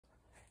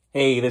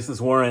Hey, this is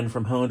Warren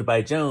from Honed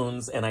by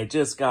Jones, and I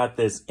just got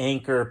this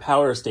Anker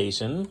power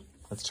station.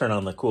 Let's turn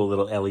on the cool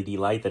little LED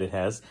light that it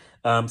has.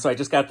 So I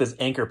just got this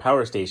Anker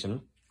power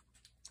station.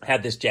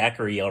 Had this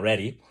Jackery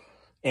already.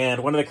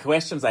 And one of the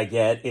questions I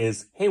get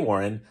is, hey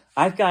Warren,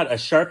 I've got a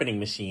sharpening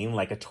machine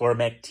like a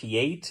Tormech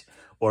T8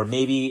 or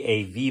maybe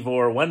a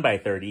Vivore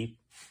 1x30.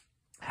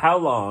 How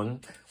long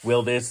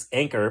will this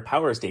Anker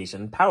power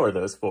station power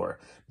those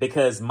for?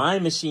 Because my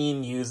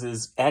machine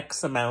uses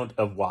X amount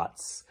of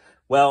watts.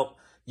 Well,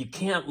 you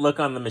can't look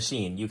on the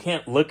machine. You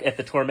can't look at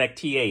the Tormech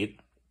T8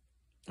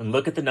 and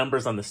look at the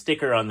numbers on the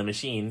sticker on the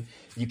machine.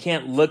 You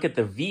can't look at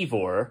the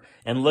Vivore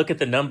and look at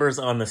the numbers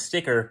on the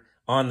sticker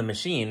on the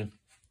machine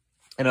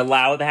and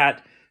allow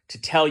that to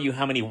tell you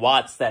how many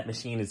watts that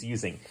machine is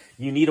using.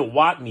 You need a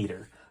watt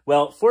meter.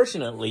 Well,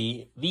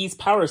 fortunately, these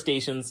power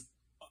stations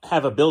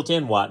have a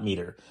built-in watt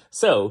meter.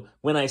 So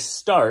when I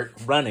start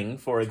running,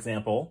 for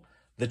example,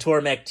 the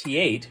Tormech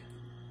T8,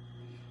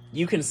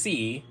 you can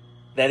see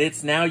that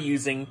it's now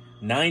using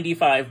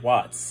 95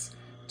 watts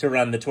to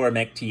run the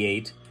Tormech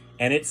T8.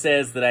 And it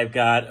says that I've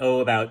got,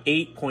 about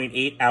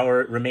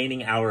 8.8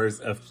 remaining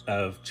hours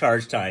of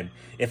charge time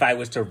if I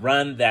was to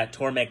run that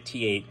Tormech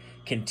T8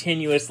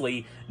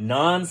 continuously,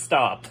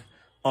 non-stop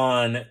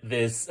on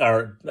this,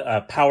 or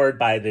powered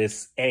by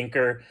this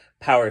Anker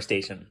power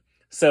station.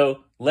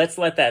 So let's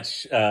let that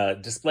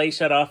display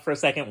shut off for a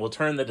second. We'll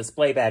turn the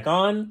display back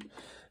on.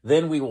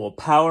 Then we will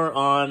power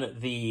on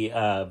the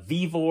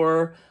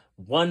Vivore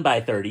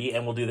 1x30,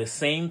 and we'll do the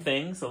same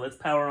thing. So let's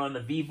power on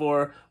the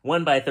Vivore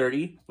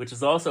 1x30, which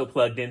is also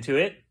plugged into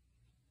it.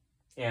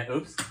 And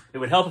oops, it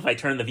would help if I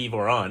turned the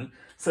Vivore on.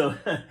 So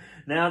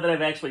now that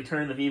I've actually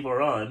turned the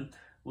Vivore on,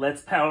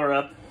 let's power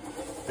up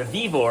the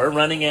Vivore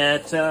running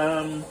at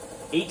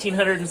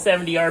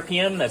 1870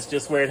 RPM. That's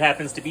just where it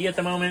happens to be at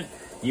the moment.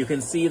 You can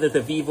see that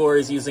the Vivore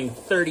is using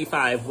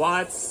 35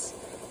 watts,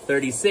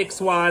 36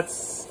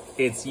 watts.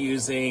 It's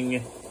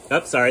using,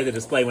 the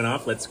display went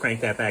off. Let's crank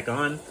that back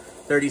on.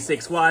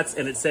 36 watts,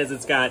 and it says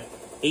it's got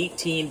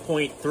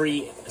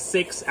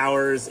 18.36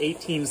 hours,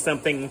 18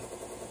 something,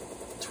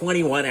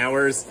 21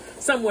 hours,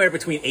 somewhere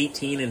between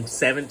 18 and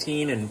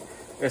 17, and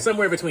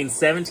somewhere between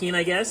 17,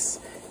 I guess,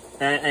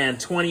 and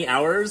 20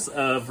 hours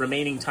of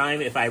remaining time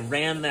if I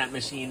ran that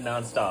machine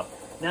nonstop.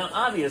 Now,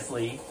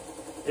 obviously,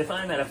 if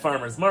I'm at a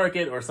farmer's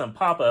market or some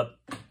pop-up,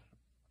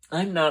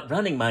 I'm not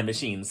running my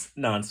machines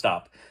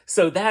nonstop.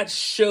 So that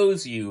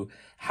shows you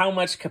how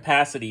much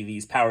capacity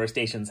these power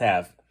stations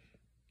have.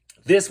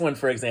 This one,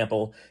 for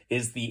example,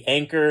 is the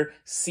Anker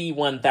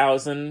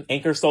C1000,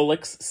 Anker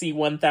Solix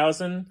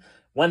C1000,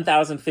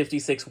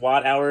 1,056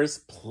 watt hours,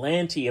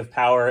 plenty of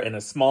power in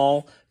a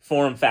small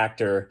form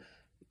factor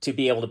to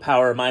be able to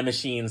power my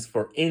machines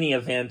for any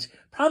event,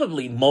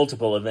 probably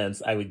multiple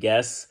events, I would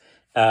guess,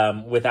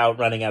 without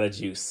running out of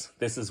juice.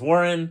 This is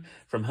Warren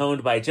from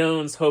Honed by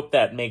Jones. Hope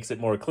that makes it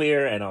more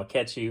clear, and I'll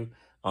catch you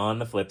on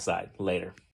the flip side later.